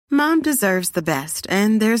Mom deserves the best,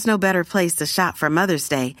 and there's no better place to shop for Mother's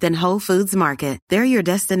Day than Whole Foods Market. They're your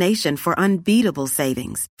destination for unbeatable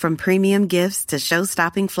savings, from premium gifts to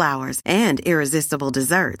show-stopping flowers and irresistible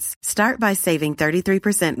desserts. Start by saving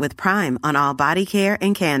 33% with Prime on all body care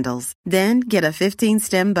and candles. Then get a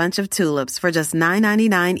 15-stem bunch of tulips for just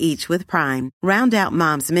 $9.99 each with Prime. Round out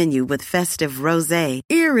Mom's menu with festive rosé,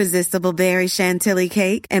 irresistible berry chantilly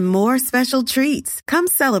cake, and more special treats. Come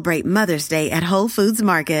celebrate Mother's Day at Whole Foods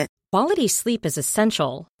Market. Quality sleep is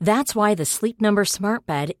essential. That's why the Sleep Number Smart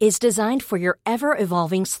Bed is designed for your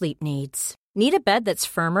ever-evolving sleep needs. Need a bed that's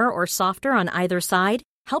firmer or softer on either side?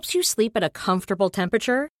 Helps you sleep at a comfortable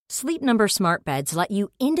temperature? Sleep Number Smart Beds let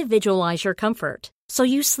you individualize your comfort, so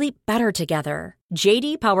you sleep better together.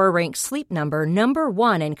 J.D. Power ranks Sleep Number number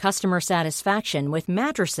 1 in customer satisfaction with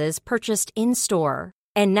mattresses purchased in-store.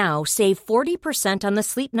 And now, save 40% on the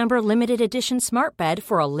Sleep Number Limited Edition Smart Bed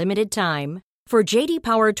for a limited time. For J.D.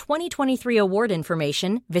 Power 2023 award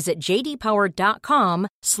information, visit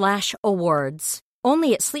jdpower.com/awards.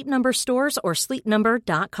 Only at Sleep Number stores or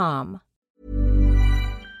sleepnumber.com.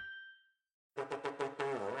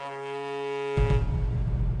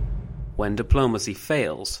 When Diplomacy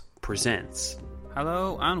Fails presents.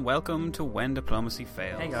 Hello and welcome to When Diplomacy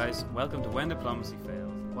Fails. Hey guys, welcome to When Diplomacy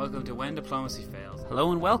Fails. Welcome to When Diplomacy Fails.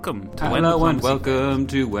 Hello and welcome to Hello and welcome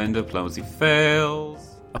to When Diplomacy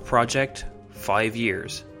Fails. A project 5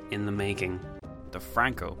 years in the making. The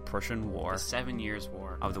Franco-Prussian War. The 7 Years'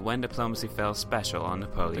 War. Of the When Diplomacy Fails special on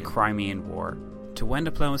Napoleon. The Crimean War. To When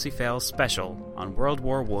Diplomacy Fails special on World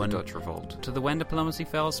War I. The Dutch Revolt. To the When Diplomacy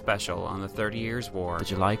Fails special on the 30 Years' War. The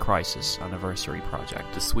July Crisis Anniversary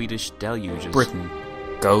Project. The Swedish Deluges. Britain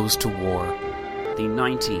goes to war. The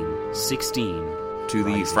 1916 to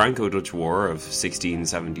the Franco-Dutch War of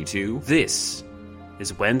 1672. This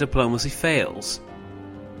is When Diplomacy Fails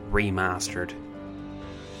Remastered.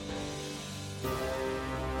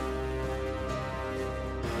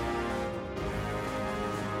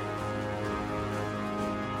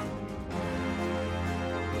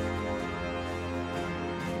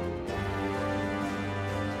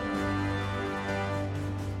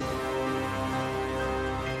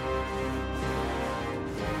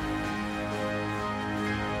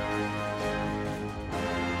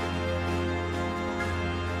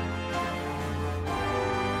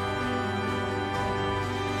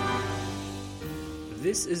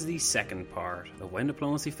 This is the second part of When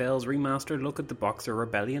Diplomacy Fails Remastered look at the Boxer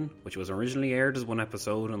Rebellion, which was originally aired as one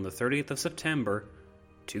episode on the 30th of September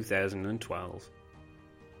 2012.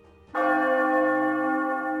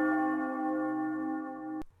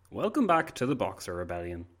 Welcome back to the Boxer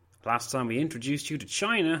Rebellion. Last time we introduced you to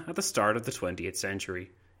China at the start of the 20th century.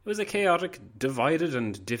 It was a chaotic, divided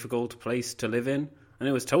and difficult place to live in, and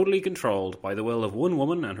it was totally controlled by the will of one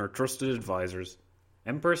woman and her trusted advisors.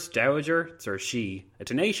 Empress Dowager Cixi, a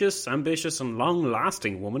tenacious, ambitious and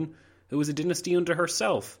long-lasting woman who was a dynasty unto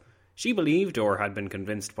herself. She believed, or had been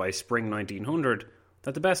convinced by spring 1900,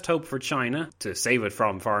 that the best hope for China, to save it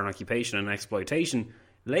from foreign occupation and exploitation,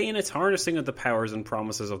 lay in its harnessing of the powers and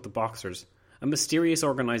promises of the Boxers, a mysterious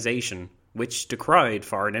organisation which decried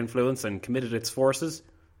foreign influence and committed its forces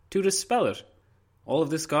to dispel it. All of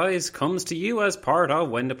this, guys, comes to you as part of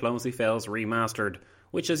When Diplomacy Fails Remastered,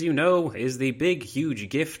 which, as you know, is the big, huge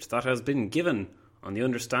gift that has been given on the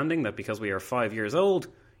understanding that because we are 5 years old,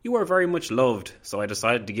 you are very much loved, so I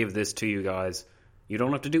decided to give this to you guys. You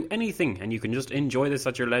don't have to do anything, and you can just enjoy this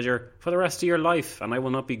at your leisure for the rest of your life, and I will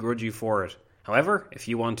not begrudge you for it. However, if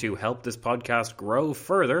you want to help this podcast grow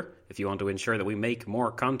further, if you want to ensure that we make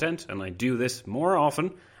more content, and I do this more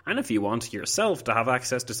often, and if you want yourself to have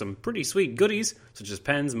access to some pretty sweet goodies, such as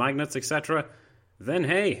pens, magnets, etc., then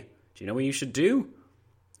hey, do you know what you should do?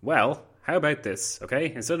 Well, how about this,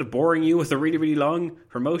 okay? Instead of boring you with a really, really long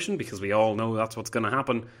promotion, because we all know that's what's going to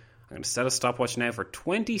happen, I'm going to set a stopwatch now for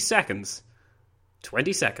 20 seconds.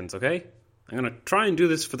 20 seconds, okay? I'm going to try and do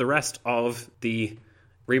this for the rest of the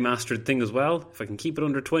remastered thing as well. If I can keep it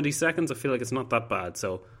under 20 seconds, I feel like it's not that bad.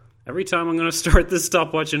 So every time I'm going to start this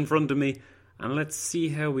stopwatch in front of me, and let's see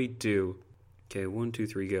how we do. Okay, 1, 2,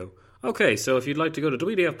 3, go. Okay, so if you'd like to go to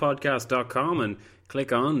wdfpodcast.com and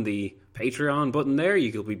click on the Patreon button there,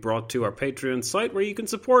 you'll be brought to our Patreon site where you can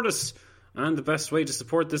support us. And the best way to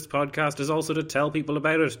support this podcast is also to tell people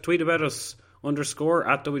about it. Tweet about us,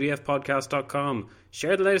 _ at wdfpodcast.com.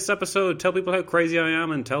 Share the latest episode, tell people how crazy I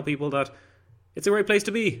am, and tell people that it's a great place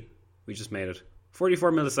to be. We just made it.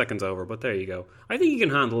 44 milliseconds over, but there you go. I think you can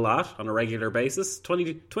handle that on a regular basis.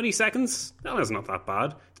 20 seconds? That is not that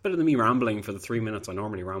bad. It's better than me rambling for the 3 minutes I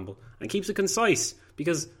normally ramble. And it keeps it concise,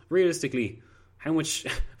 because realistically, How much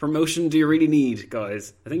promotion do you really need,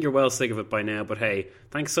 guys? I think you're well sick of it by now, but hey,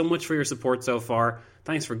 thanks so much for your support so far.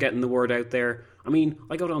 Thanks for getting the word out there. I mean,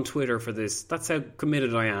 I got on Twitter for this. That's how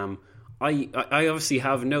committed I am. I obviously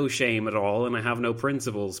have no shame at all, and I have no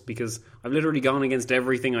principles, because I've literally gone against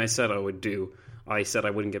everything I said I would do. I said I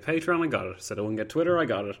wouldn't get Patreon, I got it. I said I wouldn't get Twitter, I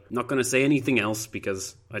got it. I'm not going to say anything else,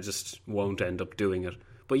 because I just won't end up doing it.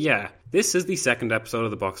 But yeah, this is the second episode of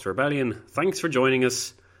the Boxer Rebellion. Thanks for joining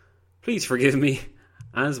us. Please forgive me,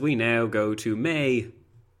 as we now go to May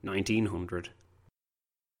 1900.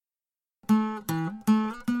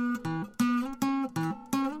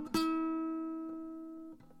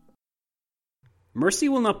 Mercy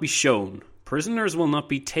will not be shown, prisoners will not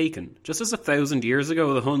be taken, just as 1,000 years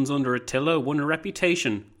ago the Huns under Attila won a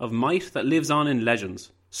reputation of might that lives on in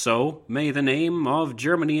legends. So may the name of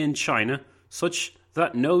Germany and China, such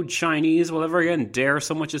that no Chinese will ever again dare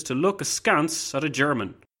so much as to look askance at a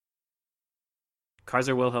German.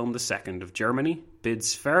 Kaiser Wilhelm II of Germany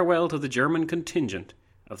bids farewell to the German contingent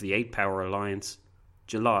of the Eight-Power Alliance,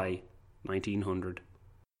 July 1900.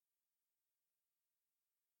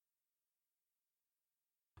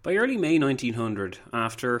 By early May 1900,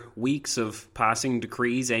 after weeks of passing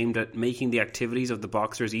decrees aimed at making the activities of the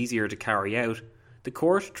Boxers easier to carry out, the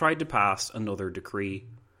court tried to pass another decree.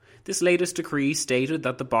 This latest decree stated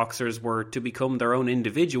that the Boxers were to become their own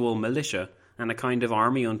individual militia and a kind of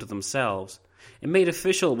army unto themselves. It made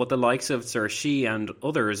official what the likes of Sir Shi and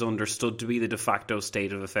others understood to be the de facto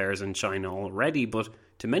state of affairs in China already, but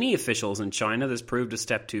to many officials in China this proved a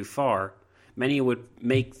step too far. Many would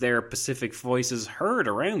make their pacific voices heard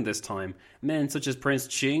around this time. Men such as Prince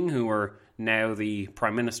Qing, who were now the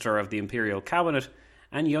Prime Minister of the Imperial Cabinet,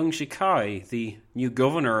 and Yang Shikai, the new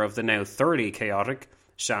governor of the now thoroughly chaotic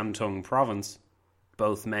Shantung province.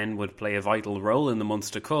 Both men would play a vital role in the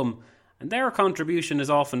months to come, and their contribution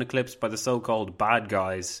is often eclipsed by the so-called bad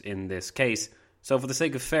guys in this case, so for the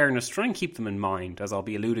sake of fairness, try and keep them in mind, as I'll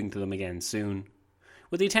be alluding to them again soon.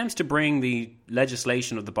 With the attempts to bring the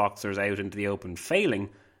legislation of the Boxers out into the open failing,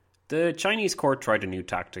 the Chinese court tried a new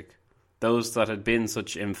tactic. Those that had been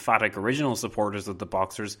such emphatic original supporters of the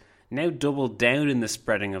Boxers now doubled down in the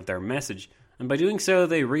spreading of their message, and by doing so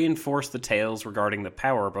they reinforced the tales regarding the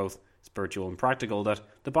power, both spiritual and practical, that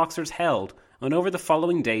the Boxers held, and over the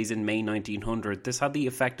following days in May 1900 this had the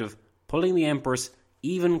effect of pulling the Empress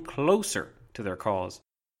even closer to their cause.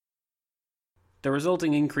 The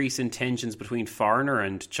resulting increase in tensions between foreigner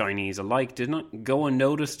and Chinese alike did not go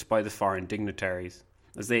unnoticed by the foreign dignitaries,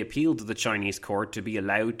 as they appealed to the Chinese court to be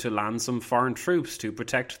allowed to land some foreign troops to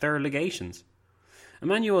protect their legations.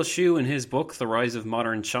 Emmanuel Xu, in his book The Rise of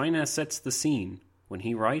Modern China, sets the scene when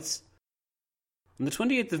he writes, on the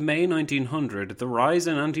 28th of May 1900, the rise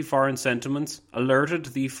in anti-foreign sentiments alerted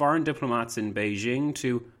the foreign diplomats in Beijing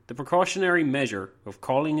to the precautionary measure of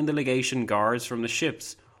calling in the legation guards from the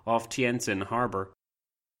ships off Tientsin harbour.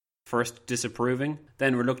 First disapproving,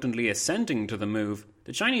 then reluctantly assenting to the move,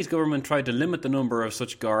 the Chinese government tried to limit the number of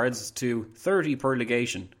such guards to 30 per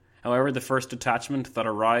legation. However, the first detachment that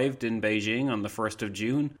arrived in Beijing on the 1st of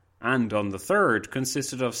June and on the 3rd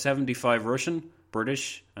consisted of 75 Russian,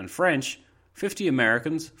 British and French, 50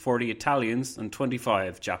 Americans, 40 Italians and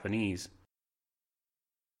 25 Japanese.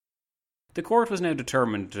 The court was now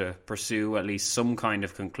determined to pursue at least some kind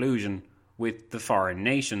of conclusion with the foreign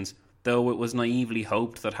nations, though it was naively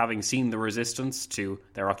hoped that having seen the resistance to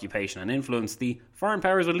their occupation and influence, the foreign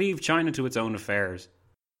powers would leave China to its own affairs.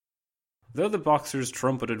 Though the Boxers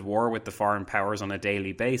trumpeted war with the foreign powers on a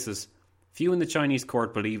daily basis, few in the Chinese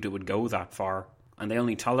court believed it would go that far, and they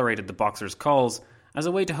only tolerated the Boxers' calls as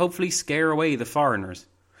a way to hopefully scare away the foreigners.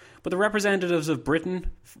 But the representatives of Britain,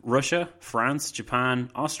 Russia, France, Japan,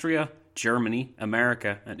 Austria, Germany,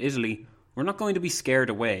 America and Italy were not going to be scared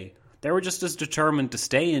away. They were just as determined to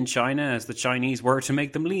stay in China as the Chinese were to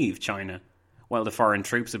make them leave China. While the foreign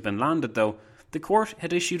troops had been landed, though, the court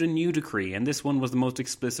had issued a new decree, and this one was the most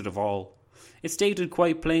explicit of all. It stated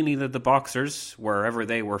quite plainly that the Boxers, wherever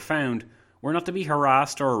they were found, were not to be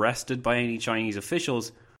harassed or arrested by any Chinese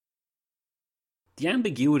officials. The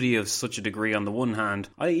ambiguity of such a decree on the one hand,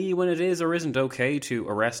 i.e. when it is or isn't okay to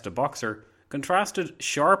arrest a Boxer, contrasted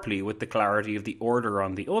sharply with the clarity of the order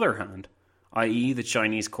on the other hand, i.e. the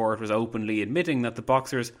Chinese court was openly admitting that the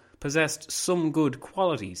Boxers possessed some good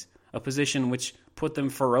qualities, a position which put them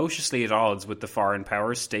ferociously at odds with the foreign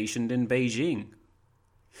powers stationed in Beijing.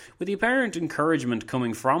 With the apparent encouragement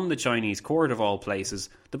coming from the Chinese court of all places,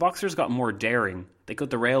 the Boxers got more daring. They cut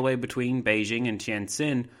the railway between Beijing and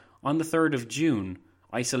Tientsin on the 3rd of June,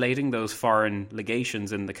 isolating those foreign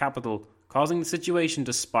legations in the capital, causing the situation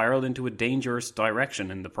to spiral into a dangerous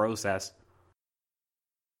direction in the process.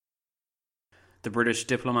 The British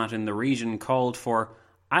diplomat in the region called for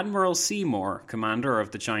Admiral Seymour, commander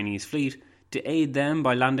of the Chinese fleet, to aid them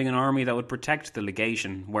by landing an army that would protect the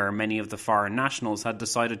legation, where many of the foreign nationals had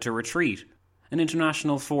decided to retreat. An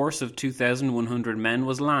international force of 2,100 men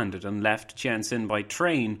was landed and left Tientsin by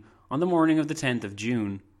train on the morning of the 10th of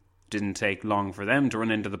June. It didn't take long for them to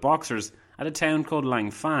run into the Boxers at a town called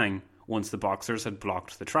Langfang, once the Boxers had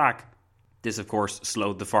blocked the track. This, of course,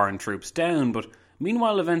 slowed the foreign troops down, but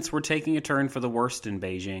meanwhile events were taking a turn for the worst in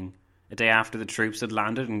Beijing. A day after the troops had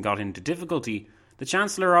landed and got into difficulty, the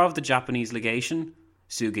Chancellor of the Japanese legation,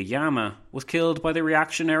 Sugiyama, was killed by the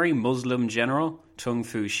reactionary Muslim general Tung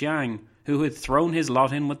Fu-xiang, who had thrown his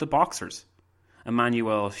lot in with the Boxers.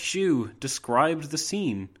 Emmanuel Xu described the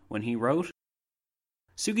scene when he wrote,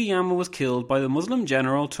 Sugiyama was killed by the Muslim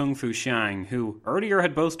general Tung Fu-xiang, who earlier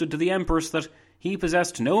had boasted to the Empress that he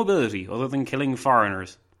possessed no ability other than killing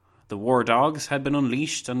foreigners. The war dogs had been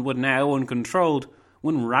unleashed and would now, uncontrolled,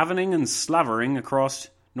 went ravening and slavering across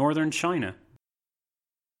northern China.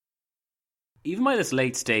 Even by this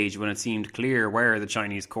late stage, when it seemed clear where the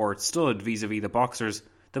Chinese court stood vis-à-vis the Boxers,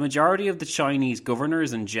 the majority of the Chinese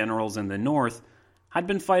governors and generals in the north had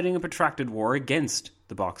been fighting a protracted war against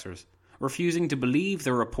the Boxers, refusing to believe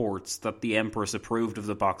the reports that the Empress approved of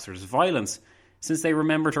the Boxers' violence, since they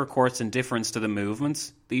remembered her court's indifference to the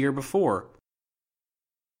movements the year before.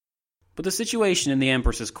 But the situation in the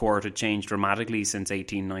Empress's court had changed dramatically since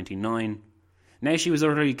 1899. Now she was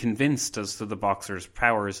utterly convinced as to the Boxers'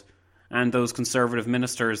 powers, and those conservative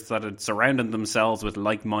ministers that had surrounded themselves with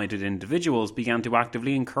like-minded individuals began to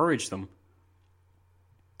actively encourage them.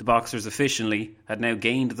 The Boxers officially had now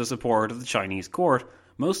gained the support of the Chinese court,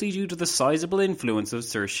 mostly due to the sizable influence of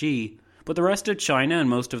Cixi, but the rest of China and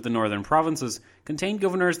most of the northern provinces contained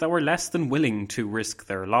governors that were less than willing to risk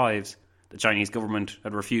their lives. The Chinese government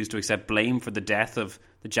had refused to accept blame for the death of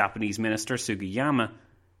the Japanese minister Sugiyama,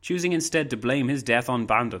 choosing instead to blame his death on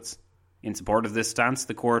bandits. In support of this stance,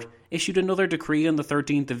 the court issued another decree on the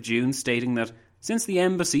 13th of June stating that since the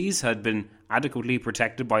embassies had been adequately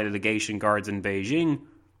protected by the legation guards in Beijing,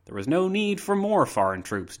 there was no need for more foreign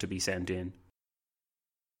troops to be sent in.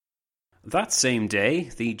 That same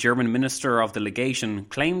day, the German minister of the legation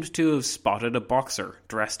claimed to have spotted a Boxer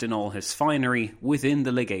dressed in all his finery within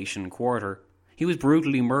the legation quarter. He was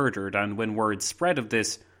brutally murdered, and when word spread of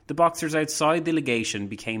this, the Boxers outside the legation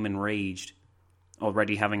became enraged.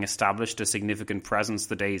 Already having established a significant presence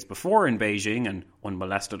the days before in Beijing, and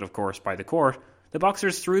unmolested of course by the court, the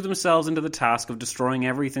Boxers threw themselves into the task of destroying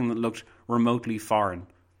everything that looked remotely foreign.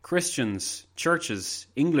 Christians, churches,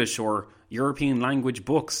 English or European language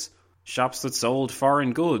books, shops that sold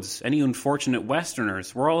foreign goods, any unfortunate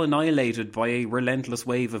Westerners were all annihilated by a relentless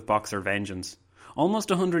wave of Boxer vengeance. Almost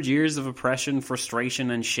 100 years of oppression,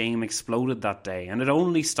 frustration and shame exploded that day, and it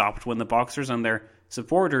only stopped when the Boxers and their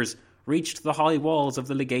supporters reached the high walls of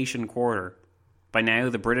the legation quarter. By now,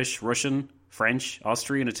 the British, Russian, French,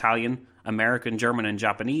 Austrian, Italian, American, German and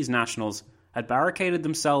Japanese nationals had barricaded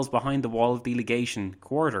themselves behind the wall of the legation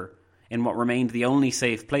quarter, in what remained the only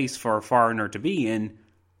safe place for a foreigner to be in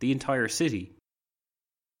the entire city.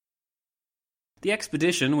 The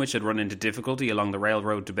expedition, which had run into difficulty along the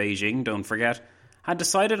railroad to Beijing, don't forget, had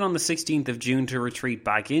decided on the 16th of June to retreat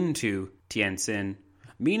back into Tientsin,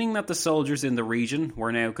 meaning that the soldiers in the region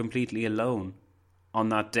were now completely alone. On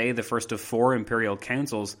that day, the first of 4 imperial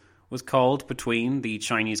councils was called between the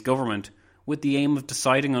Chinese government with the aim of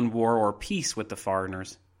deciding on war or peace with the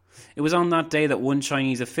foreigners. It was on that day that one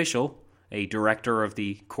Chinese official, a director of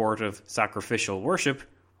the Court of Sacrificial Worship,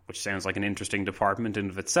 which sounds like an interesting department in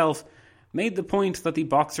of itself, made the point that the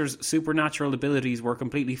Boxers' supernatural abilities were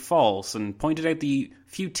completely false and pointed out the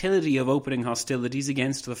futility of opening hostilities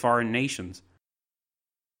against the foreign nations.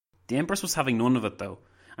 The Empress was having none of it though,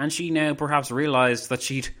 and she now perhaps realised that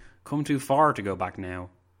she'd come too far to go back now.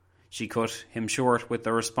 She cut him short with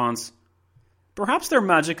the response, "Perhaps their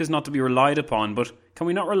magic is not to be relied upon, but can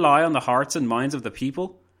we not rely on the hearts and minds of the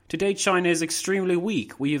people? Today China is extremely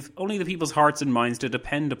weak. We have only the people's hearts and minds to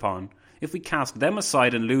depend upon. If we cast them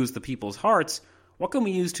aside and lose the people's hearts, what can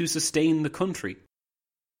we use to sustain the country?"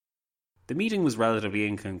 The meeting was relatively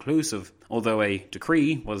inconclusive, although a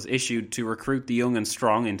decree was issued to recruit the young and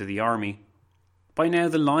strong into the army. By now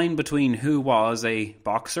the line between who was a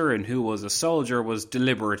Boxer and who was a soldier was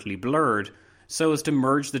deliberately blurred, so as to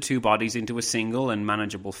merge the two bodies into a single and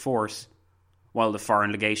manageable force. While the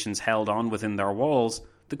foreign legations held on within their walls,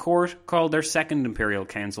 the court called their second imperial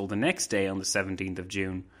council the next day on the 17th of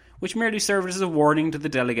June, which merely served as a warning to the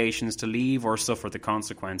delegations to leave or suffer the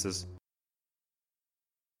consequences.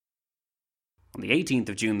 On the 18th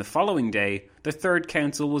of June, the following day, the third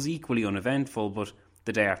council was equally uneventful, but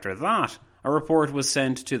the day after that, a report was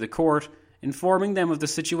sent to the court informing them of the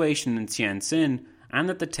situation in Tientsin and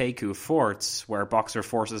at the Taku forts, where Boxer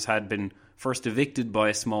forces had been first evicted by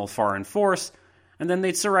a small foreign force, and then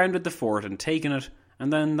they'd surrounded the fort and taken it,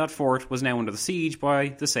 and then that fort was now under the siege by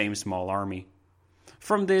the same small army.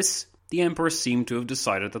 From this, the Empress seemed to have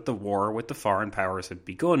decided that the war with the foreign powers had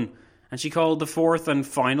begun, and she called the Fourth and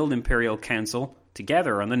Final Imperial Council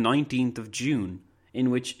together on the 19th of June, in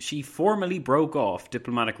which she formally broke off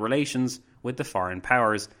diplomatic relations with the foreign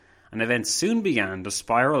powers, and events soon began to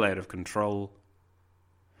spiral out of control.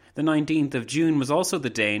 The 19th of June was also the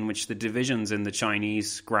day in which the divisions in the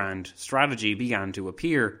Chinese grand strategy began to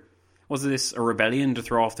appear. Was this a rebellion to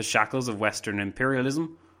throw off the shackles of Western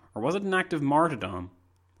imperialism, or was it an act of martyrdom?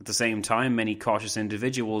 At the same time, many cautious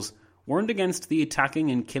individuals warned against the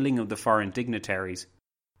attacking and killing of the foreign dignitaries,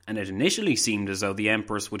 and it initially seemed as though the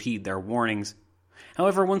Empress would heed their warnings.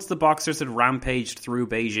 However, once the Boxers had rampaged through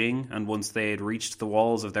Beijing, and once they had reached the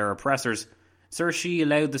walls of their oppressors, Sir Shi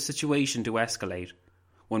allowed the situation to escalate.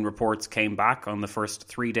 When reports came back on the first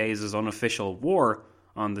 3 days as unofficial war,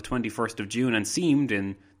 on the 21st of June, and seemed,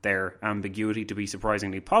 in their ambiguity, to be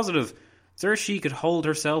surprisingly positive, Sir Shi could hold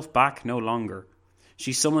herself back no longer.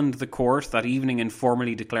 She summoned the court that evening and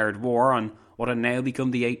formally declared war on what had now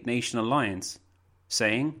become the Eight-Nation Alliance,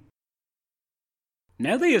 saying,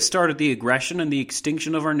 "Now they have started the aggression and the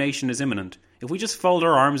extinction of our nation is imminent. If we just fold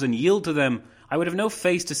our arms and yield to them, I would have no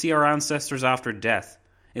face to see our ancestors after death.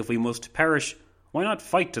 If we must perish, why not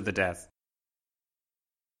fight to the death?"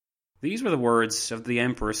 These were the words of the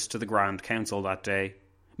Empress to the Grand Council that day.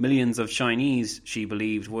 Millions of Chinese, she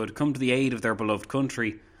believed, would come to the aid of their beloved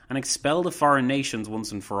country and expel the foreign nations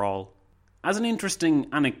once and for all. As an interesting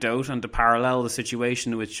anecdote, and to parallel the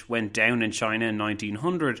situation which went down in China in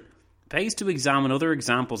 1900, it pays to examine other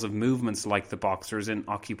examples of movements like the Boxers in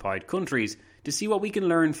occupied countries to see what we can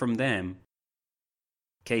learn from them.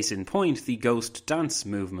 Case in point, the Ghost Dance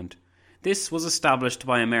movement. This was established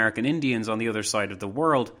by American Indians on the other side of the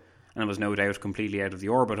world, and was no doubt completely out of the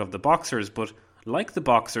orbit of the Boxers, but like the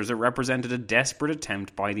Boxers, it represented a desperate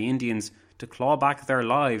attempt by the Indians to claw back their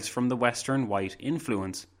lives from the Western white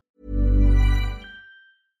influence.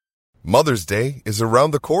 Mother's Day is around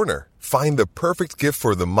the corner. Find the perfect gift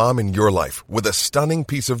for the mom in your life with a stunning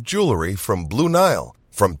piece of jewelry from Blue Nile.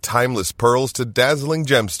 From timeless pearls to dazzling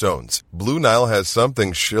gemstones, Blue Nile has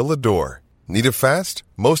something she'll adore. Need it fast?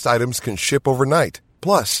 Most items can ship overnight.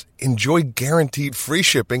 Plus, enjoy guaranteed free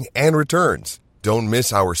shipping and returns. Don't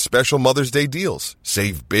miss our special Mother's Day deals.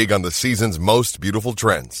 Save big on the season's most beautiful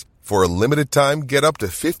trends. For a limited time, get up to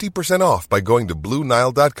 50% off by going to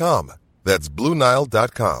BlueNile.com. That's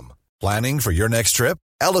BlueNile.com. Planning for your next trip?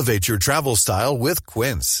 Elevate your travel style with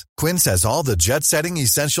Quince. Quince has all the jet-setting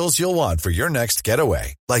essentials you'll want for your next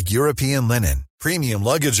getaway, like European linen, premium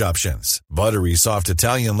luggage options, buttery soft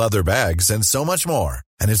Italian leather bags, and so much more.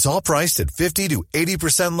 And it's all priced at 50 to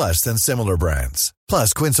 80% less than similar brands.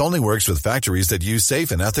 Plus, Quince only works with factories that use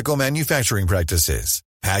safe and ethical manufacturing practices.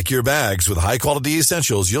 Pack your bags with high-quality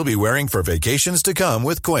essentials you'll be wearing for vacations to come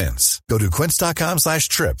with Quince. Go to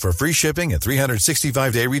quince.com/trip for free shipping and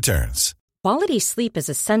 365-day returns. Quality sleep is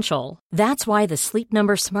essential. That's why the Sleep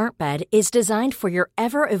Number Smart Bed is designed for your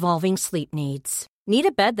ever-evolving sleep needs. Need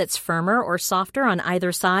a bed that's firmer or softer on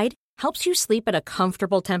either side? Helps you sleep at a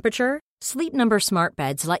comfortable temperature? Sleep Number Smart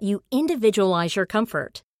Beds let you individualize your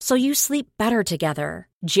comfort, so you sleep better together.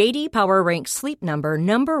 J.D. Power ranks Sleep Number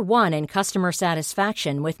number 1 in customer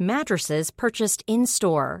satisfaction with mattresses purchased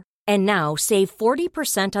in-store. And now, save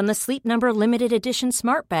 40% on the Sleep Number Limited Edition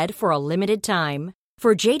Smart Bed for a limited time.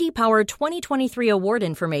 For J.D. Power 2023 award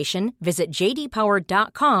information, visit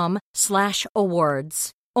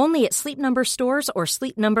jdpower.com/awards. Only at Sleep Number stores or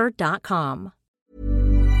sleepnumber.com.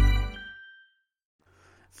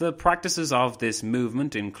 The practices of this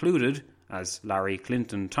movement included, as Larry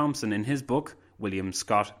Clinton Thompson in his book, William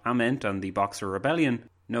Scott Ament and the Boxer Rebellion,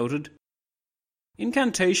 noted,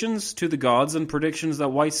 incantations to the gods and predictions that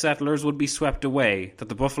white settlers would be swept away, that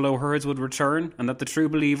the buffalo herds would return, and that the true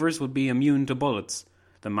believers would be immune to bullets.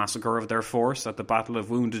 The massacre of their force at the Battle of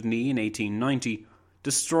Wounded Knee in 1890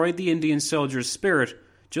 destroyed the Indian soldier's spirit,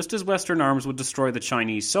 just as Western arms would destroy the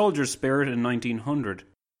Chinese soldier's spirit in 1900.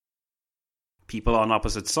 People on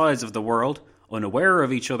opposite sides of the world, unaware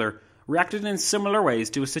of each other, reacted in similar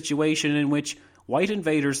ways to a situation in which white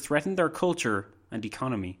invaders threatened their culture and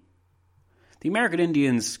economy. The American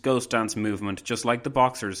Indians' ghost dance movement, just like the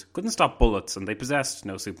Boxers, couldn't stop bullets, and they possessed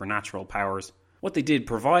no supernatural powers. What they did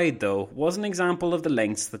provide, though, was an example of the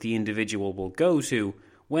lengths that the individual will go to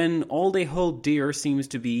when all they hold dear seems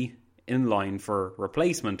to be in line for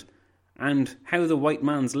replacement, and how the white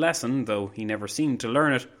man's lesson, though he never seemed to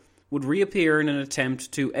learn it, would reappear in an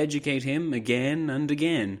attempt to educate him again and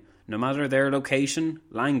again, no matter their location,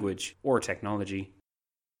 language, or technology.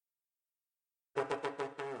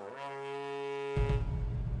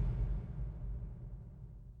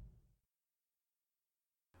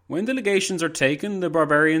 When the legations are taken, the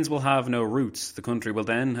barbarians will have no roots. The country will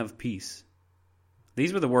then have peace.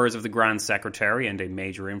 These were the words of the Grand Secretary and a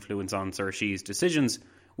major influence on Sir Shi's decisions,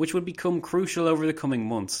 which would become crucial over the coming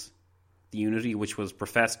months. The unity which was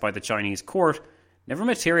professed by the Chinese court never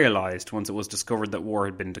materialised once it was discovered that war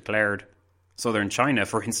had been declared. Southern China,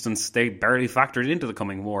 for instance, they barely factored into the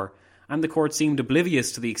coming war, and the court seemed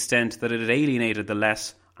oblivious to the extent that it had alienated the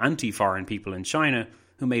less anti-foreign people in China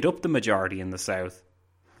who made up the majority in the south.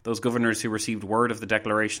 Those governors who received word of the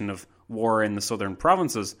declaration of war in the southern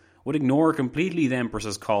provinces would ignore completely the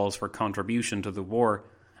Empress's calls for contribution to the war,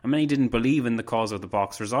 and many didn't believe in the cause of the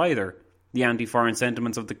Boxers either, the anti-foreign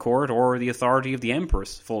sentiments of the court or the authority of the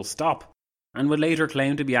Empress, full stop, and would later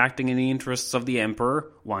claim to be acting in the interests of the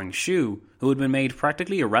Emperor Wang Shu, who had been made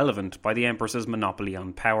practically irrelevant by the Empress's monopoly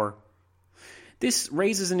on power. This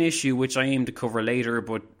raises an issue which I aim to cover later,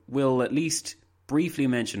 but will at least briefly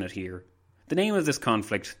mention it here. The name of this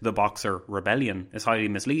conflict, the Boxer Rebellion, is highly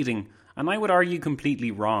misleading, and I would argue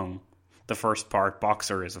completely wrong. The first part,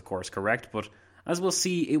 Boxer, is of course correct, but as we'll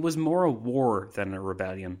see, it was more a war than a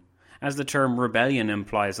rebellion, as the term rebellion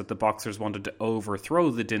implies that the Boxers wanted to overthrow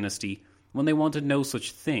the dynasty when they wanted no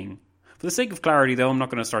such thing. For the sake of clarity, though, I'm not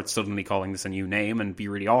going to start suddenly calling this a new name and be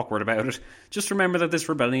really awkward about it. Just remember that this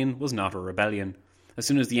rebellion was not a rebellion. As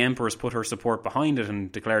soon as the Empress put her support behind it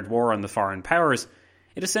and declared war on the foreign powers,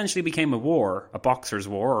 it essentially became a war, a Boxers'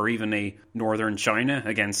 war, or even a Northern China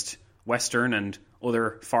against Western and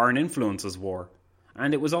other foreign influences war.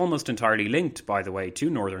 And it was almost entirely linked, by the way, to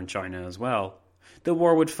Northern China as well. The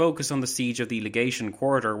war would focus on the siege of the Legation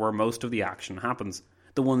Quarter, where most of the action happens.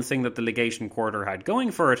 The one thing that the Legation Quarter had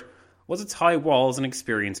going for it was its high walls and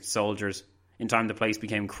experienced soldiers. In time, the place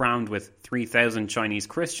became crammed with 3,000 Chinese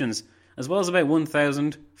Christians, as well as about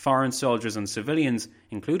 1,000 foreign soldiers and civilians,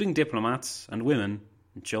 including diplomats and women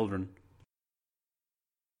and children.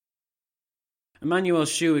 Emmanuel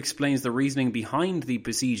Shu explains the reasoning behind the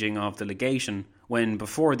besieging of the legation, when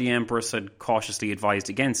before the Empress had cautiously advised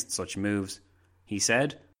against such moves. He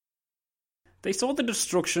said, "They saw the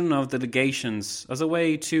destruction of the legations as a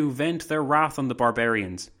way to vent their wrath on the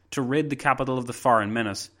barbarians, to rid the capital of the foreign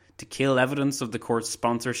menace, to kill evidence of the court's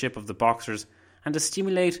sponsorship of the Boxers, and to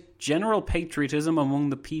stimulate general patriotism among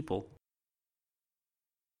the people."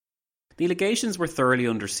 The legations were thoroughly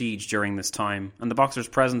under siege during this time, and the Boxers'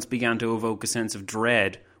 presence began to evoke a sense of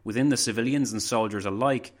dread within the civilians and soldiers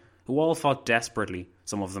alike, who all fought desperately,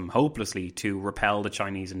 some of them hopelessly, to repel the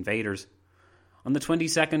Chinese invaders. On the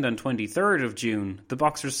 22nd and 23rd of June, the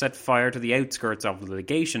Boxers set fire to the outskirts of the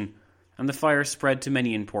legation, and the fire spread to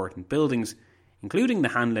many important buildings, including the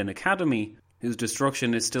Hanlin Academy, whose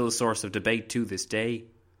destruction is still a source of debate to this day.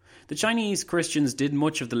 The Chinese Christians did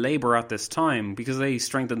much of the labour at this time because they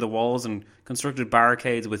strengthened the walls and constructed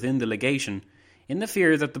barricades within the legation, in the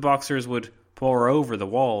fear that the Boxers would pour over the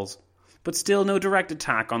walls. But still no direct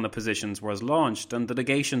attack on the positions was launched, and the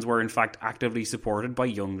legations were in fact actively supported by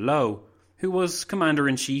Yung Lo, who was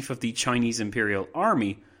Commander-in-Chief of the Chinese Imperial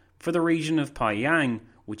Army for the region of Paiyang,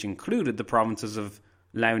 which included the provinces of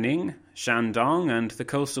Liaoning, Shandong, and the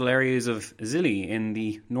coastal areas of Zili in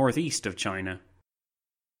the northeast of China.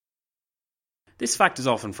 This fact is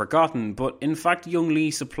often forgotten, but in fact Yung Li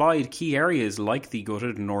supplied key areas like the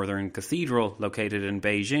gutted Northern Cathedral located in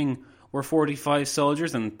Beijing, where 45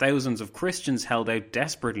 soldiers and thousands of Christians held out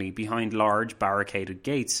desperately behind large barricaded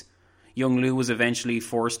gates. Yung Lu was eventually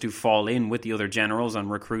forced to fall in with the other generals and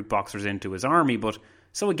recruit Boxers into his army, but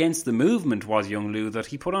so against the movement was Yung Lu that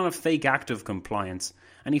he put on a fake act of compliance,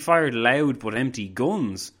 and he fired loud but empty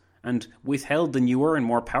guns, and withheld the newer and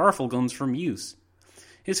more powerful guns from use.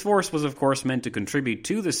 His force was of course meant to contribute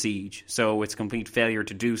to the siege, so its complete failure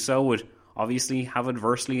to do so would obviously have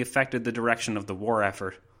adversely affected the direction of the war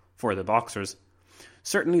effort for the Boxers.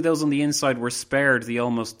 Certainly those on the inside were spared the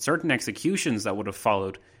almost certain executions that would have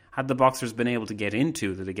followed had the Boxers been able to get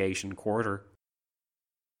into the Legation Quarter.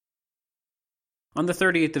 On the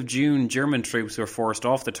 30th of June, German troops were forced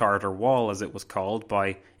off the Tartar Wall, as it was called,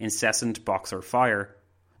 by incessant Boxer fire.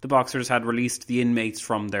 The Boxers had released the inmates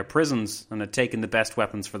from their prisons and had taken the best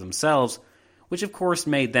weapons for themselves, which of course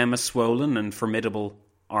made them a swollen and formidable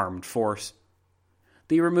armed force.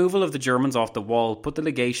 The removal of the Germans off the wall put the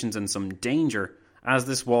legations in some danger, as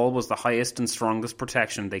this wall was the highest and strongest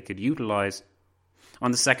protection they could utilise. On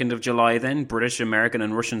the 2nd of July then, British, American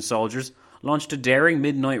and Russian soldiers launched a daring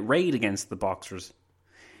midnight raid against the Boxers.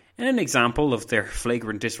 In an example of their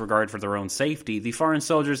flagrant disregard for their own safety, the foreign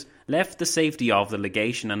soldiers left the safety of the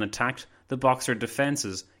legation and attacked the Boxer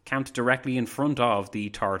defences, camped directly in front of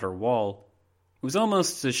the Tartar wall. It was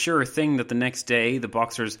almost a sure thing that the next day the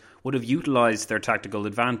Boxers would have utilised their tactical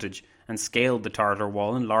advantage and scaled the Tartar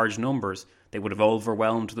wall in large numbers. They would have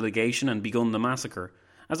overwhelmed the legation and begun the massacre.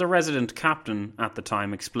 As a resident captain at the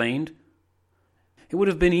time explained, it would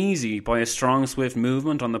have been easy, by a strong, swift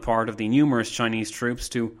movement on the part of the numerous Chinese troops,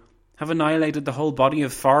 to have annihilated the whole body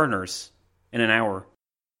of foreigners in an hour.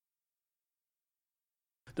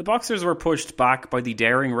 The Boxers were pushed back by the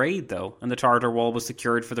daring raid, though, and the Tartar wall was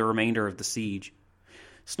secured for the remainder of the siege.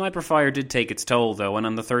 Sniper fire did take its toll, though, and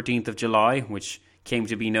on the 13th of July, which came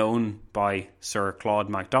to be known by Sir Claude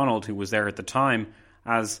MacDonald, who was there at the time,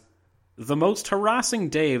 as the most harassing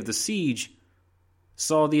day of the siege,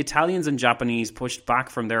 saw the Italians and Japanese pushed back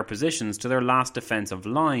from their positions to their last defensive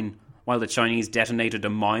line, while the Chinese detonated a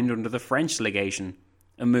mine under the French legation,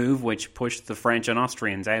 a move which pushed the French and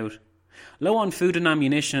Austrians out. Low on food and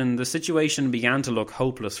ammunition, the situation began to look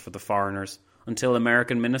hopeless for the foreigners, until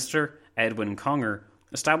American Minister Edwin Conger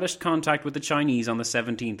established contact with the Chinese on the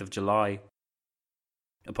 17th of July.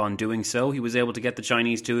 Upon doing so, he was able to get the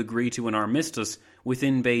Chinese to agree to an armistice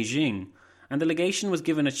within Beijing, and the legation was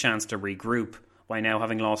given a chance to regroup, by now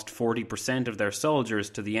having lost 40% of their soldiers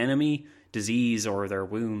to the enemy, disease, or their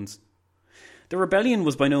wounds. The rebellion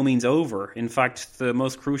was by no means over. In fact, the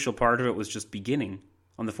most crucial part of it was just beginning.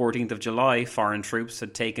 On the 14th of July, foreign troops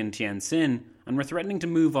had taken Tientsin and were threatening to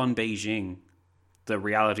move on Beijing. The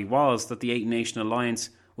reality was that the Eight-Nation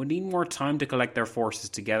Alliance would need more time to collect their forces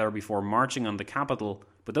together before marching on the capital,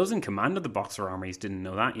 but those in command of the Boxer armies didn't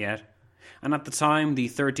know that yet. And at the time, the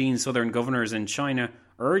 13 southern governors in China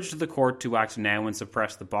urged the court to act now and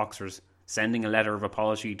suppress the Boxers, sending a letter of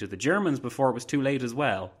apology to the Germans before it was too late as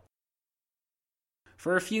well.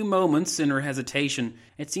 For a few moments, in her hesitation,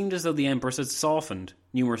 it seemed as though the Empress had softened.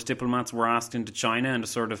 Numerous diplomats were asked into China, and a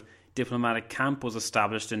sort of diplomatic camp was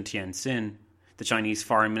established in Tientsin. The Chinese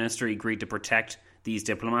Foreign Ministry agreed to protect these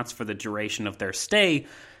diplomats for the duration of their stay,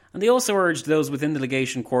 and they also urged those within the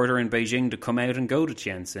legation quarter in Beijing to come out and go to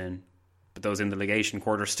Tientsin. But those in the legation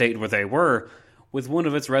quarter stayed where they were, with one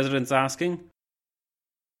of its residents asking,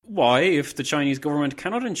 why, if the Chinese government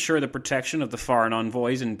cannot ensure the protection of the foreign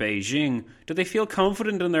envoys in Beijing, do they feel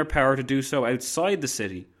confident in their power to do so outside the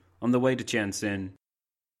city, on the way to Tientsin?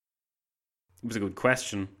 It was a good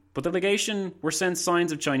question, but the legation were sent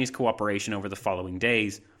signs of Chinese cooperation over the following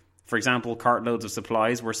days. For example, cartloads of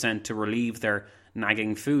supplies were sent to relieve their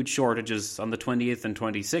nagging food shortages on the 20th and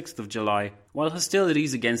 26th of July, while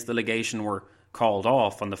hostilities against the legation were called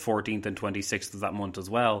off on the 14th and 26th of that month as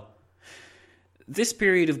well. This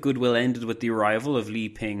period of goodwill ended with the arrival of Li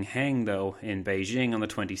Ping-heng, though, in Beijing on the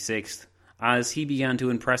 26th, as he began to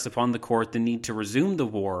impress upon the court the need to resume the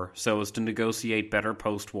war so as to negotiate better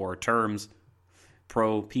post-war terms.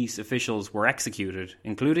 Pro-peace officials were executed,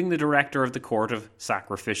 including the director of the Court of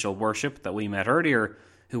Sacrificial Worship that we met earlier,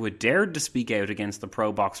 who had dared to speak out against the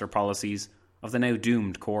pro-Boxer policies of the now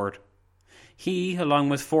doomed court. He, along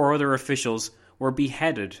with 4 other officials, were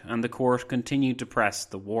beheaded, and the court continued to press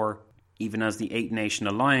the war, even as the Eight-Nation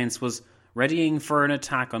Alliance was readying for an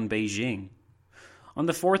attack on Beijing. On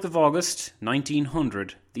the 4th of August,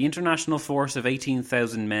 1900, the international force of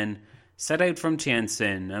 18,000 men set out from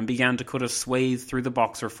Tientsin and began to cut a swathe through the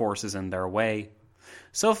Boxer forces in their way.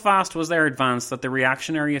 So fast was their advance that the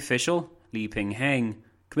reactionary official, Li Ping-heng,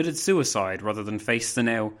 committed suicide rather than face the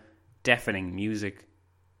now deafening music.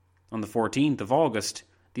 On the 14th of August,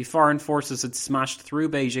 the foreign forces had smashed through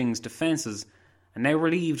Beijing's defences and now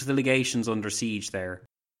relieved the legations under siege there.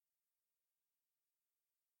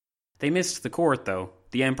 They missed the court, though.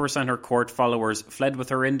 The Empress and her court followers fled with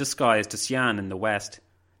her in disguise to Xi'an in the west.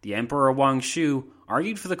 The Emperor Wang Shu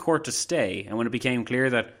argued for the court to stay, and when it became clear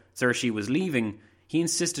that Cixi was leaving, he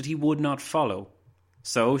insisted he would not follow.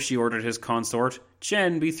 So she ordered his consort,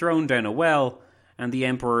 Chen, be thrown down a well, and the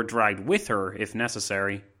Emperor dragged with her, if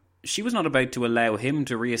necessary. She was not about to allow him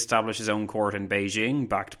to re-establish his own court in Beijing,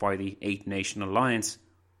 backed by the Eight-Nation Alliance.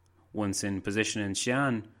 Once in position in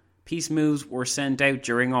Xi'an, peace moves were sent out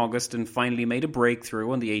during August and finally made a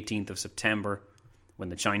breakthrough on the 18th of September, when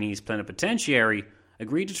the Chinese plenipotentiary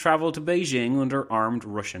agreed to travel to Beijing under armed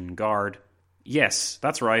Russian guard. Yes,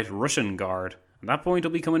 that's right, Russian guard, and that point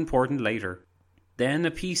will become important later. Then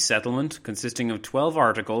a peace settlement consisting of 12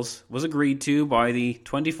 articles was agreed to by the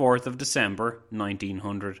 24th of December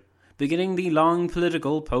 1900, beginning the long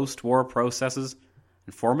political post-war processes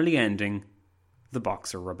and formally ending the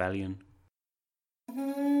Boxer Rebellion.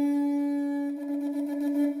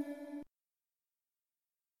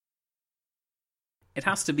 It It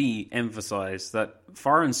has to be emphasised that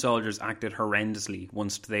foreign soldiers acted horrendously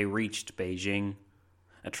once they reached Beijing.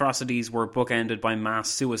 Atrocities were bookended by mass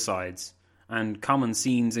suicides, and common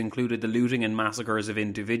scenes included the looting and massacres of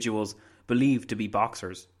individuals believed to be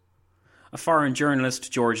Boxers. A foreign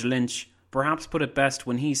journalist, George Lynch, perhaps put it best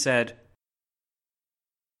when he said,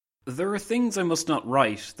 "There are things I must not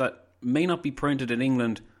write that may not be printed in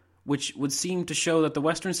England, which would seem to show that the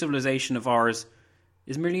Western civilization of ours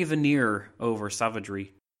is merely a veneer over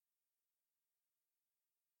savagery."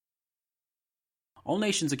 All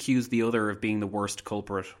nations accused the other of being the worst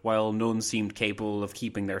culprit, while none seemed capable of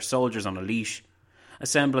keeping their soldiers on a leash. A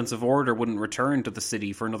semblance of order wouldn't return to the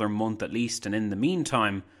city for another month at least, and in the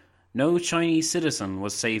meantime, no Chinese citizen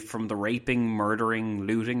was safe from the raping, murdering,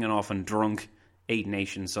 looting, and often drunk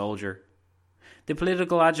eight-nation soldier. The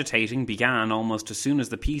political agitating began almost as soon as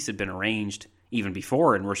the peace had been arranged, even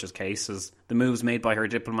before in Russia's case, as the moves made by her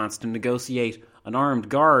diplomats to negotiate an armed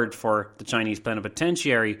guard for the Chinese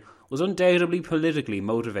plenipotentiary was undoubtedly politically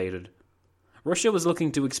motivated. Russia was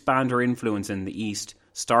looking to expand her influence in the east,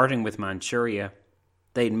 starting with Manchuria.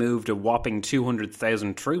 They'd moved a whopping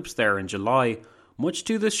 200,000 troops there in July, much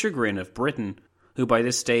to the chagrin of Britain, who by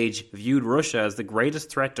this stage viewed Russia as the greatest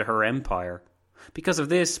threat to her empire. Because of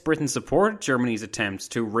this, Britain supported Germany's attempts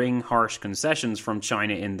to wring harsh concessions from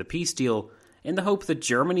China in the peace deal, in the hope that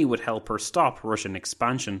Germany would help her stop Russian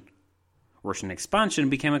expansion. Russian expansion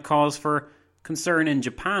became a cause for concern in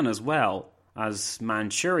Japan as well, as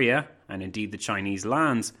Manchuria, and indeed the Chinese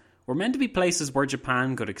lands, were meant to be places where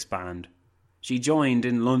Japan could expand. She joined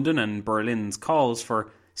in London and Berlin's calls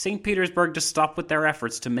for St. Petersburg to stop with their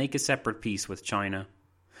efforts to make a separate peace with China.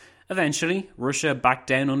 Eventually, Russia backed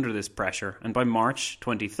down under this pressure, and by March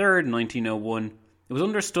 23, 1901, it was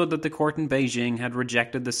understood that the court in Beijing had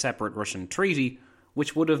rejected the separate Russian treaty,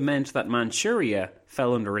 which would have meant that Manchuria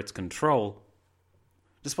fell under its control.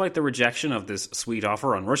 Despite the rejection of this sweet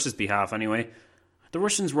offer on Russia's behalf anyway, the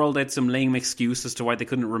Russians rolled out some lame excuse as to why they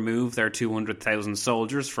couldn't remove their 200,000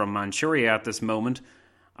 soldiers from Manchuria at this moment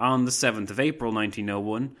on the 7th of April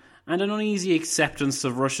 1901, and an uneasy acceptance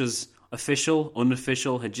of Russia's official,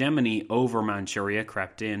 unofficial hegemony over Manchuria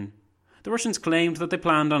crept in. The Russians claimed that they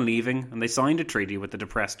planned on leaving, and they signed a treaty with the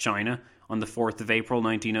depressed China on the 4th of April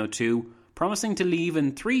 1902, promising to leave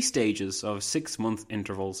in 3 stages of 6-month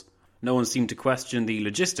intervals. No one seemed to question the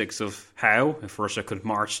logistics of how, if Russia could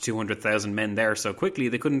march 200,000 men there so quickly,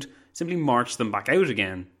 they couldn't simply march them back out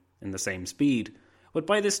again in the same speed. But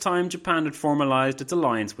by this time, Japan had formalised its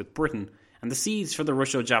alliance with Britain, and the seeds for the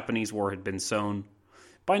Russo-Japanese War had been sown.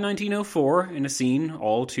 By 1904, in a scene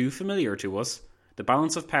all too familiar to us, the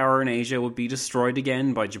balance of power in Asia would be destroyed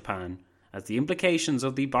again by Japan, as the implications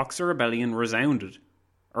of the Boxer Rebellion resounded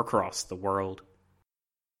across the world.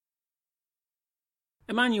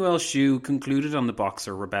 Emanuel Shu concluded on the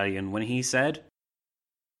Boxer Rebellion when he said,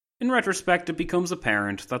 "In retrospect, it becomes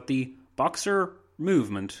apparent that the Boxer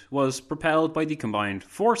movement was propelled by the combined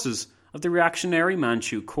forces of the reactionary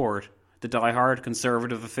Manchu court, the die-hard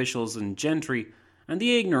conservative officials and gentry, and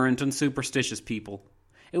the ignorant and superstitious people.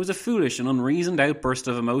 It was a foolish and unreasoned outburst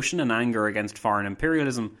of emotion and anger against foreign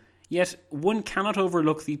imperialism, yet one cannot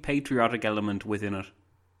overlook the patriotic element within it.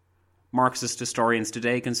 Marxist historians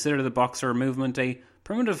today consider the Boxer movement a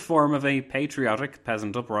primitive form of a patriotic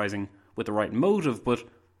peasant uprising, with the right motive but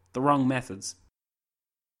the wrong methods."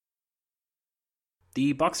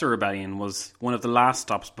 The Boxer Rebellion was one of the last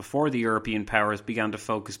stops before the European powers began to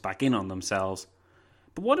focus back in on themselves.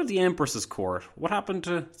 But what of the Empress's court? What happened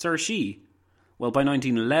to Cixi? Well, by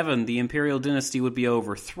 1911, the imperial dynasty would be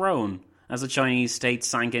overthrown, as the Chinese state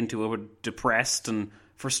sank into a depressed and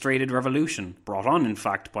frustrated revolution, brought on, in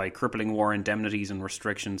fact, by crippling war indemnities and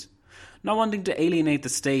restrictions. Not wanting to alienate the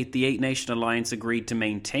state, the Eight-Nation Alliance agreed to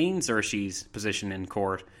maintain Cixi's position in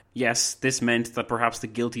court. Yes, this meant that perhaps the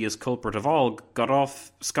guiltiest culprit of all got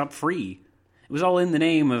off scot-free. It was all in the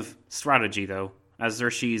name of strategy, though, as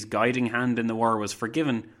Cixi's guiding hand in the war was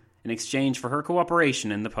forgiven in exchange for her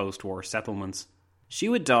cooperation in the post-war settlements. She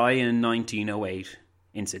would die in 1908,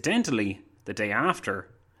 incidentally, the day after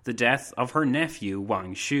the death of her nephew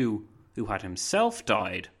Wang Shu, who had himself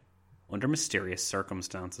died under mysterious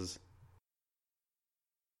circumstances.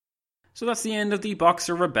 So that's the end of the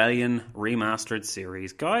Boxer Rebellion remastered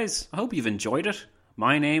series. Guys, I hope you've enjoyed it.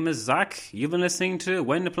 My name is Zach. You've been listening to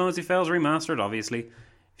When Diplomacy Fails Remastered, obviously.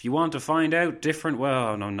 If you want to find out different...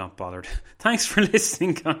 Well, no, not bothered. Thanks for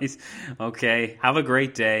listening, guys. Okay, have a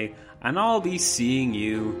great day, and I'll be seeing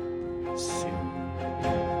you soon.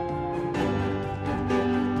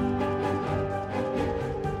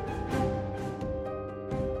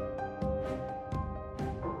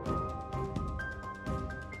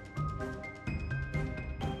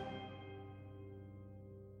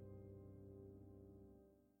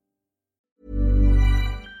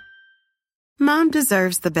 Mom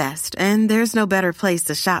deserves the best, and there's no better place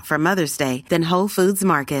to shop for Mother's Day than Whole Foods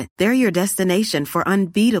Market. They're your destination for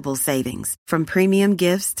unbeatable savings, from premium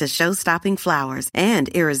gifts to show-stopping flowers and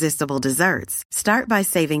irresistible desserts. Start by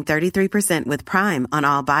saving 33% with Prime on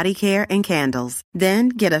all body care and candles. Then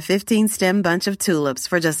get a 15-stem bunch of tulips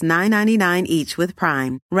for just $9.99 each with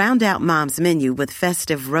Prime. Round out Mom's menu with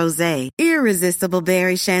festive rosé, irresistible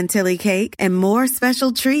berry chantilly cake, and more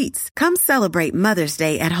special treats. Come celebrate Mother's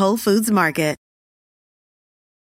Day at Whole Foods Market.